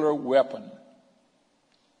nuclear weapon,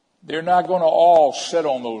 they're not going to all sit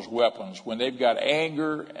on those weapons when they've got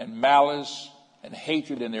anger and malice and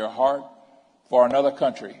hatred in their heart for another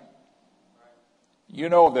country. You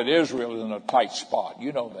know that Israel is in a tight spot.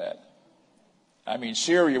 You know that. I mean,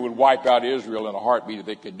 Syria would wipe out Israel in a heartbeat if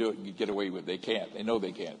they could do it and get away with it. They can't. They know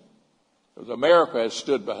they can't. Because America has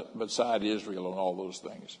stood beside Israel on all those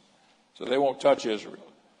things. So they won't touch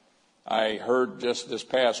Israel. I heard just this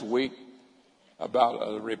past week about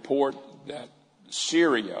a report that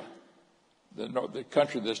Syria, the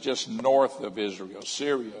country that's just north of Israel,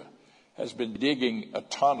 Syria, has been digging a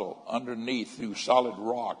tunnel underneath through solid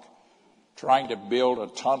rock, trying to build a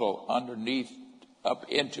tunnel underneath up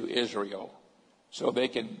into Israel so they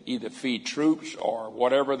can either feed troops or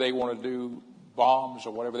whatever they want to do, bombs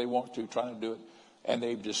or whatever they want to, trying to do it. And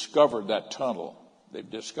they've discovered that tunnel. They've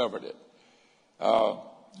discovered it.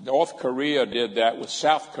 North Korea did that with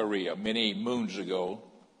South Korea many moons ago.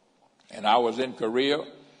 And I was in Korea,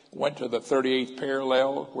 went to the 38th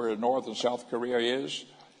parallel where North and South Korea is,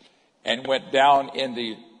 and went down in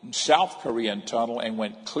the South Korean tunnel and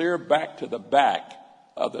went clear back to the back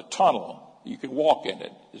of the tunnel. You can walk in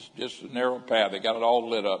it. It's just a narrow path. They got it all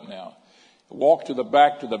lit up now. Walk to the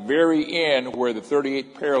back to the very end where the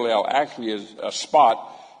 38th parallel actually is a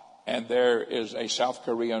spot, and there is a South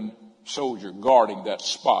Korean soldier guarding that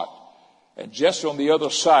spot. And just on the other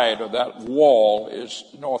side of that wall is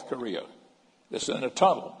North Korea. It's in a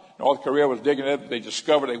tunnel. North Korea was digging it. They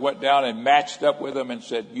discovered, they went down and matched up with them and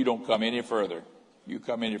said, you don't come any further. You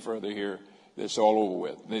come any further here, it's all over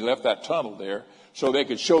with. And they left that tunnel there so they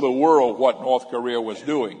could show the world what North Korea was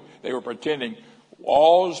doing. They were pretending,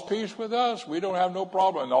 all is peace with us. We don't have no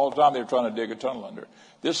problem. And all the time they were trying to dig a tunnel under.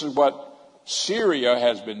 This is what Syria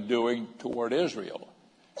has been doing toward Israel.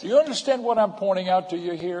 Do you understand what I'm pointing out to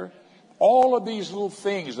you here? All of these little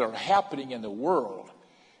things that are happening in the world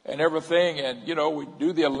and everything. And, you know, we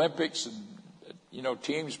do the Olympics and, you know,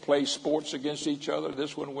 teams play sports against each other.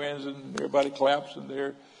 This one wins and everybody claps and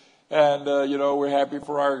there. And, you know, we're happy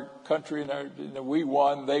for our country and we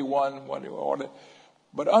won, they won.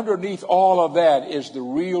 But underneath all of that is the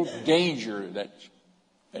real danger that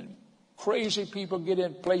and crazy people get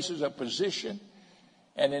in places of position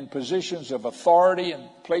and in positions of authority and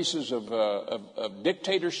places of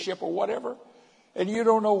dictatorship or whatever. And you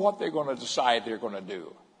don't know what they're going to decide they're going to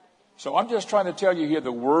do. So I'm just trying to tell you here,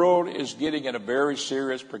 the world is getting in a very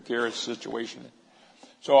serious, precarious situation.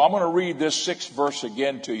 So I'm going to read this 6th verse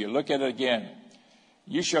again to you. Look at it again.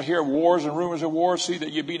 You shall hear wars and rumors of wars. See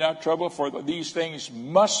that you be not troubled, for these things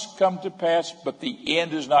must come to pass, but the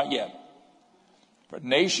end is not yet. For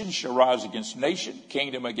nation shall rise against nation,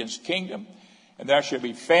 kingdom against kingdom, and there shall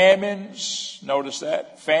be famines, notice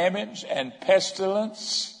that, famines and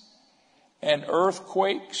pestilence and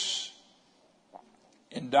earthquakes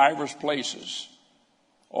in divers places.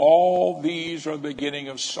 All these are the beginning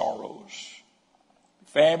of sorrows.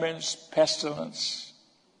 Famines, pestilence,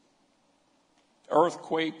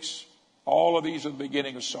 earthquakes, all of these are the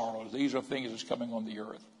beginning of sorrows. These are things that's coming on the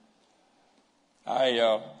earth.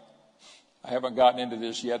 I haven't gotten into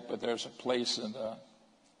this yet, but there's a place in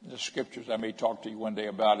the scriptures, I may talk to you one day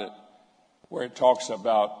about it, where it talks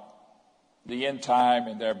about the end time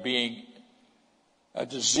and there being a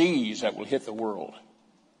disease that will hit the world.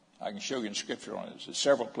 I can show you in scripture on it. There's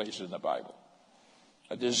several places in the Bible.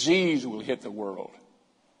 A disease will hit the world.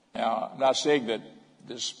 Now, I'm not saying that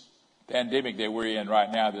this pandemic that we're in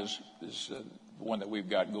right now, this one that we've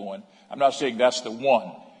got going, I'm not saying that's the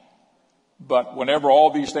one. But whenever all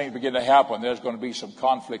these things begin to happen, there's going to be some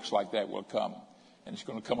conflicts like that will come. And it's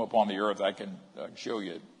going to come upon the earth. I can show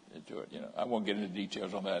you into it. You know, I won't get into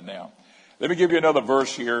details on that now. Let me give you another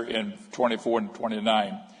verse here in 24 and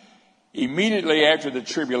 29. Immediately after the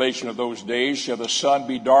tribulation of those days shall the sun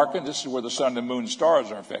be darkened. This is where the sun, the moon, and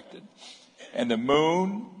stars are affected. And the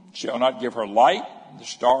moon shall not give her light. The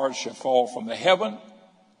stars shall fall from the heaven.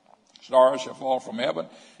 Stars shall fall from heaven.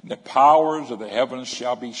 And the powers of the heavens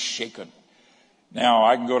shall be shaken. Now,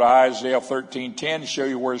 I can go to Isaiah 13:10, show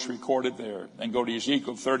you where it's recorded there. And go to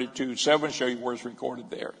Ezekiel 32:7, show you where it's recorded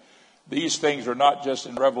there. These things are not just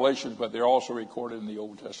in Revelation, but they're also recorded in the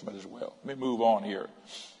Old Testament as well. Let me move on here.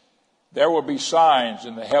 There will be signs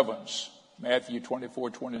in the heavens. Matthew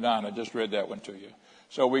 24:29. I just read that one to you.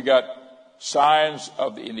 So we got signs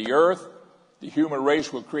in the earth. The human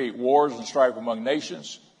race will create wars and strife among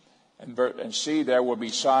nations. And see, there will be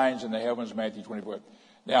signs in the heavens, Matthew 24.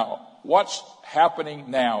 Now, what's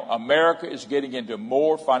happening now? America is getting into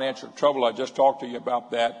more financial trouble. I just talked to you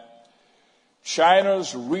about that.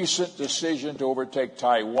 China's recent decision to overtake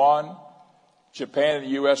Taiwan. Japan and the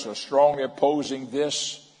U.S. are strongly opposing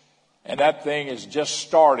this. And that thing is just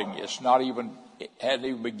starting. It hadn't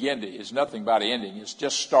even begun. It's nothing about ending. It's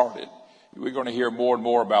just started. We're going to hear more and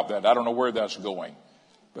more about that. I don't know where that's going.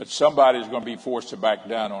 But somebody's going to be forced to back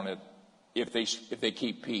down on it if they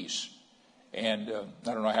keep peace. And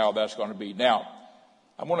I don't know how that's going to be. Now,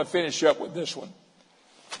 I'm going to finish up with this one.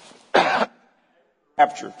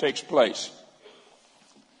 Rapture takes place.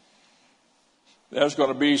 There's going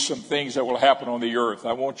to be some things that will happen on the earth.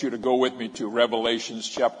 I want you to go with me to Revelation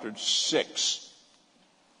chapter 6.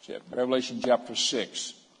 Revelation chapter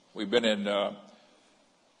 6. We've been in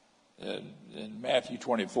Matthew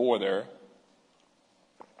 24 there.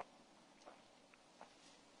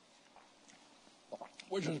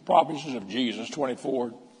 Which is prophecies of Jesus,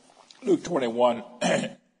 24, Luke 21,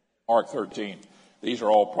 Mark 13. These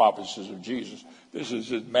are all prophecies of Jesus. This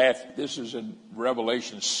is in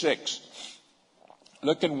Revelation 6.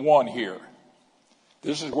 Look in 1 here.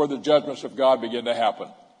 This is where the judgments of God begin to happen.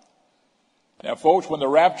 Now, folks, when the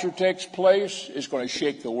rapture takes place, it's going to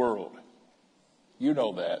shake the world. You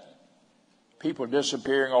know that. People are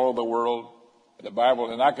disappearing all over the world. The Bible,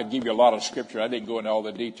 and I could give you a lot of scripture. I didn't go into all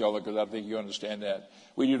the detail because I think you understand that.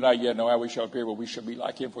 We do not yet know how we shall appear, but we shall be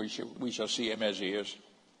like him, for we shall see him as he is.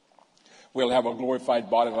 We'll have a glorified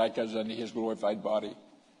body like us in his glorified body.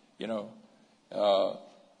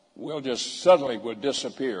 We'll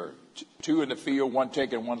disappear. Two in the field, one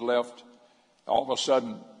taken, one left. All of a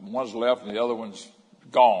sudden, one's left and the other one's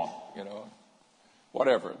gone,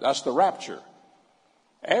 Whatever. That's the rapture.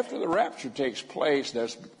 After the rapture takes place,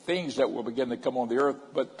 there's things that will begin to come on the earth,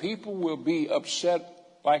 but people will be upset,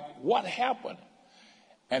 like, what happened?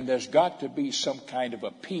 And there's got to be some kind of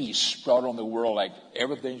a peace brought on the world, like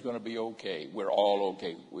everything's going to be okay. We're all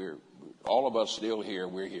okay. We're all of us still here.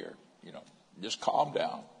 We're here. Just calm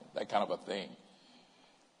down. That kind of a thing.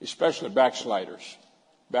 Especially backsliders.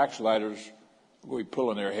 Backsliders will be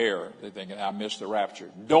pulling their hair. They're thinking, I missed the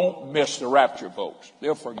rapture. Don't miss the rapture, folks.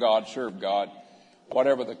 Live for God. Serve God.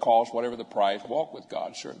 Whatever the cost, whatever the price, walk with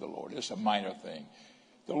God, serve the Lord. It's a minor thing.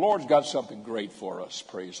 The Lord's got something great for us,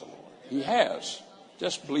 praise the Lord. He has.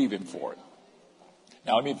 Just believe him for it.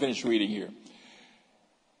 Now, let me finish reading here.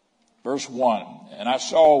 Verse 1. And I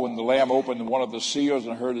saw when the Lamb opened one of the seals,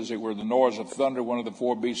 and heard as it were the noise of thunder, one of the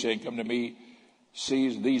four beasts saying, Come to me.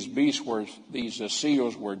 See, these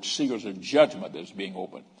seals were seals of judgment that's being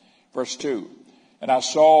opened. Verse 2. And I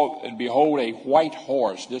saw, and behold, a white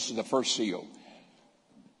horse. This is the first seal.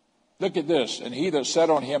 Look at this. And he that sat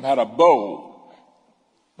on him had a bow,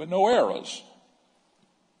 but no arrows.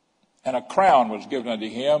 And a crown was given unto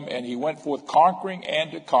him, and he went forth conquering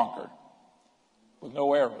and to conquer. With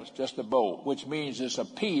no arrows, just a bow, which means it's a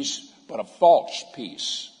peace, but a false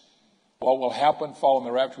peace. What will happen following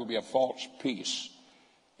the rapture will be a false peace.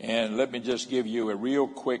 And let me just give you a real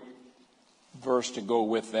quick verse to go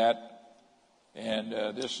with that. And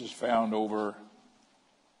this is found over...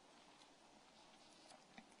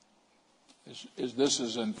 This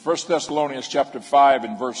is in 1 Thessalonians chapter 5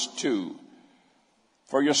 and verse 2.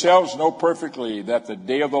 For yourselves know perfectly that the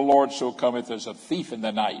day of the Lord so cometh as a thief in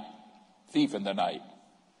the night. Thief in the night.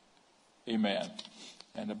 Amen.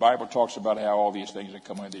 And the Bible talks about how all these things are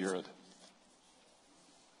coming into the earth.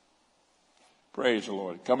 Praise the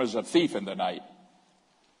Lord. Come as a thief in the night.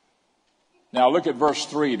 Now look at verse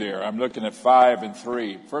 3 there. I'm looking at 5 and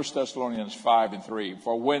 3. 1 Thessalonians 5 and 3.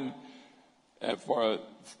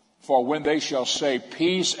 For when they shall say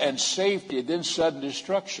peace and safety, then sudden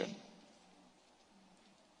destruction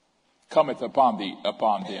cometh upon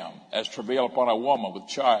them, as travail upon a woman with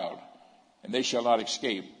child, and they shall not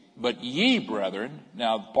escape. But ye, brethren,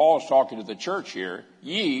 now Paul's talking to the church here,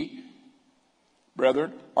 ye,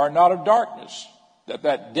 brethren, are not of darkness,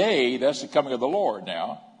 that day, that's the coming of the Lord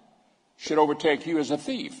now, should overtake you as a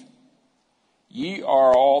thief. Ye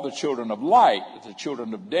are all the children of light, the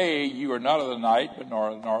children of day. You are not of the night, but nor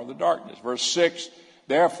of the darkness. Verse 6,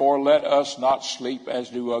 therefore let us not sleep as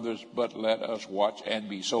do others, but let us watch and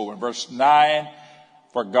be sober. Verse 9,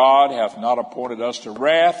 for God hath not appointed us to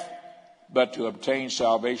wrath, but to obtain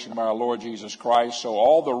salvation by our Lord Jesus Christ. So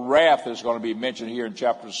all the wrath is going to be mentioned here in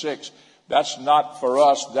chapter 6. That's not for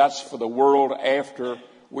us. That's for the world after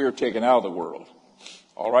we're taken out of the world.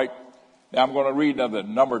 All right. Now I'm going to read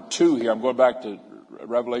number 2 here. I'm going back to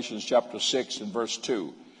Revelation chapter 6 and verse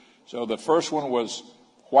 2. So the first one was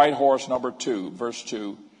white horse number 2, verse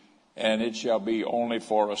 2. And it shall be only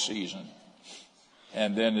for a season.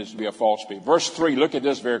 And then it's to be a false beast. Verse 3, look at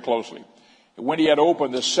this very closely. When he had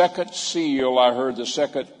opened the second seal, I heard the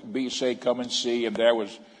second beast say, come and see. And there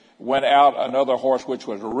went out another horse which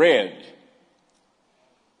was red.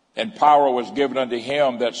 And power was given unto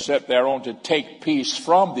him that sat thereon to take peace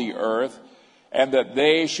from the earth, and that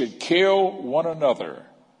they should kill one another.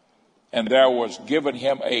 And there was given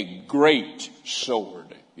him a great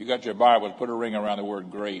sword. You got your Bible, put a ring around the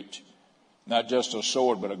word great. Not just a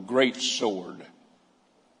sword, but a great sword.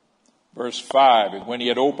 Verse 5, and when he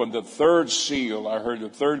had opened the third seal, I heard the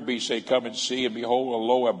third beast say, come and see, and behold,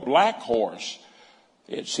 lo, a black horse.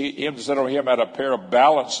 Him that sat on him had a pair of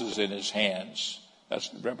balances in his hands. That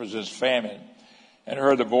represents famine. And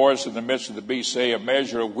heard the voice in the midst of the beast say, a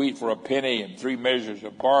measure of wheat for a penny, and 3 measures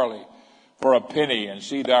of barley for a penny. And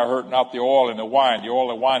see, thou hurt not the oil and the wine. The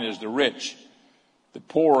oil and wine is the rich. The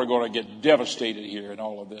poor are going to get devastated here in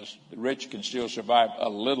all of this. The rich can still survive a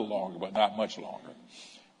little longer, but not much longer.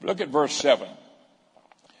 Look at verse 7.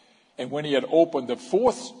 And when he had opened the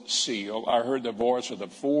fourth seal, I heard the voice of the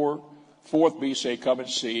fourth beast say, come and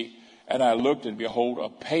see. And I looked, and behold, a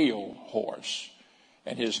pale horse.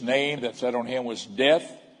 And his name that sat on him was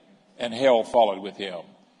Death, and hell followed with him.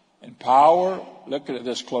 And power, look at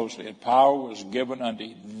this closely, and power was given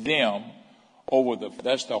unto them over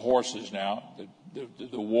that's the horses now,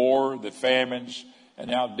 the war, the famines, and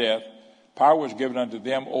now death. Power was given unto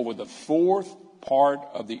them over the fourth part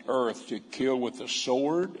of the earth to kill with the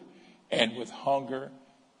sword, and with hunger,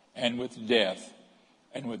 and with death,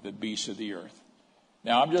 and with the beasts of the earth.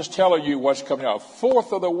 Now, I'm just telling you what's coming out.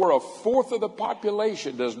 1/4 of the world, 1/4 of the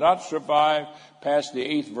population does not survive past the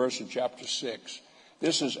 8th verse of chapter 6.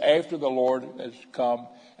 This is after the Lord has come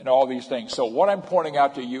and all these things. So what I'm pointing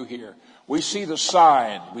out to you here, we see the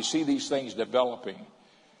sign. We see these things developing.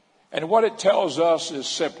 And what it tells us is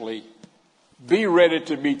simply, be ready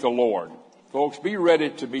to meet the Lord. Folks, be ready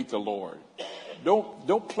to meet the Lord.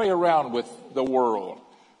 Don't play around with the world.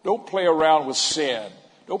 Don't play around with sin.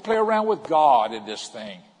 Don't play around with God in this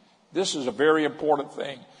thing. This is a very important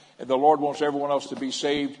thing. And the Lord wants everyone else to be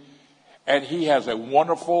saved. And he has a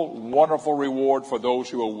wonderful, wonderful reward for those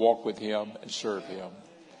who will walk with him and serve him.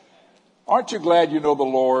 Aren't you glad you know the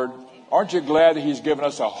Lord? Aren't you glad that he's given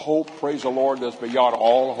us a hope, praise the Lord, that's beyond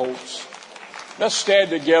all hopes? Let's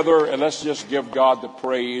stand together and let's just give God the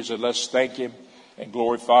praise, and let's thank him and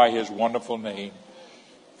glorify his wonderful name.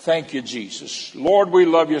 Thank you, Jesus. Lord, we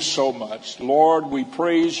love you so much. Lord, we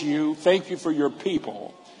praise you. Thank you for your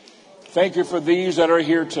people. Thank you for these that are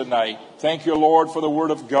here tonight. Thank you, Lord, for the word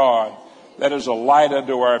of God that is a light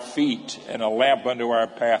unto our feet and a lamp unto our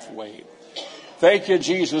pathway. Thank you,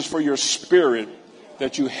 Jesus, for your spirit,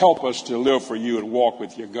 that you help us to live for you and walk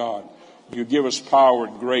with you, God. You give us power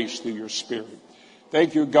and grace through your spirit.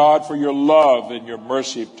 Thank you, God, for your love and your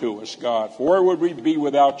mercy to us, God. For where would we be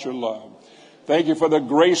without your love? Thank you for the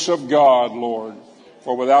grace of God, Lord.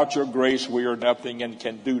 For without your grace, we are nothing and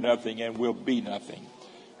can do nothing and will be nothing.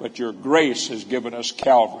 But your grace has given us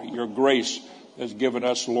Calvary. Your grace has given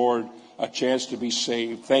us, Lord, a chance to be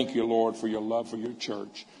saved. Thank you, Lord, for your love for your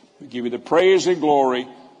church. We give you the praise and glory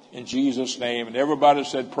in Jesus' name. And everybody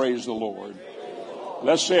said, praise the Lord.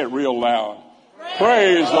 Let's say it real loud.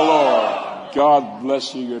 Praise the Lord. God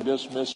bless you. You're dismissed.